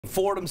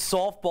Fordham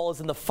softball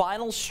is in the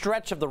final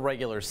stretch of the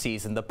regular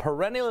season. The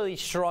perennially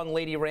strong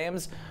Lady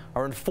Rams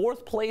are in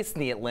 4th place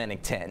in the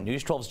Atlantic 10.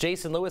 News 12's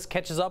Jason Lewis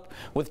catches up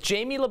with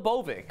Jamie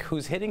LaBovick,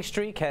 whose hitting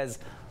streak has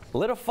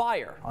lit a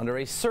fire under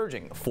a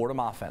surging Fordham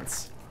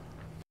offense.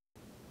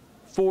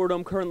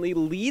 Fordham currently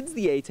leads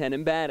the A-10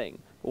 in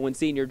batting, but when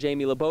senior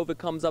Jamie LaBovick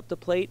comes up to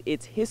plate,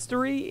 it's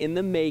history in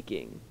the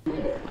making.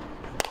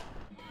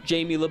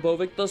 Jamie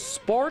LaBovick, the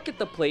spark at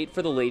the plate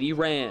for the Lady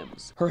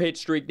Rams. Her hit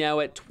streak now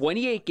at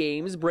 28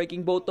 games,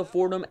 breaking both the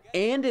Fordham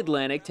and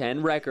Atlantic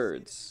 10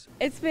 records.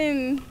 It's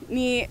been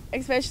neat,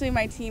 especially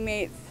my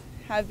teammates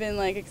have been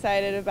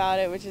excited about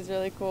it, which is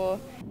really cool.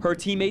 Her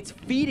teammates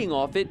feeding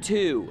off it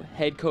too.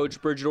 Head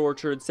coach Bridget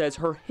Orchard says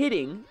her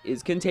hitting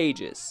is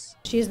contagious.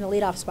 She's in the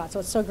leadoff spot, so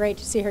it's so great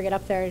to see her get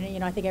up there,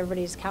 and I think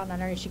everybody's counting on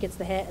her and she gets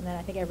the hit, and then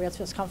I think everybody else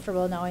feels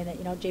comfortable knowing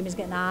that Jamie's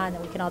getting on and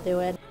that we can all do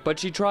it. But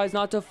she tries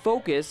not to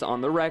focus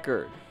on the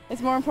record.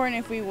 It's more important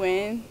if we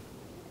win,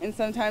 and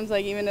sometimes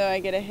even though I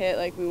get a hit,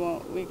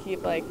 we keep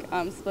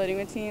splitting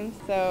with teams.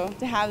 So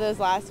to have those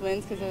last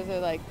wins, because those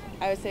are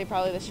I would say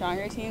probably the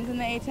stronger teams in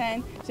the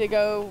A-10, to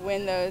go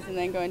win those and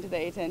then go into the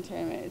A-10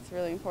 tournament, it's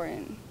really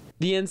important.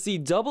 The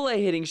NCAA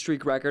hitting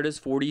streak record is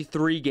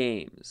 43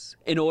 games.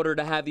 In order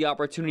to have the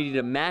opportunity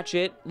to match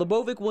it,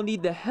 LaBovick will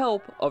need the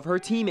help of her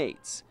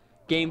teammates.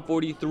 Game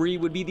 43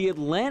 would be the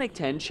Atlantic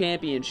 10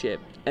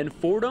 championship, and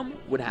Fordham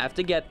would have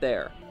to get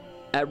there.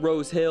 At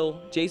Rose Hill,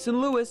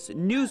 Jason Lewis,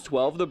 News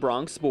 12, The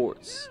Bronx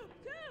Sports.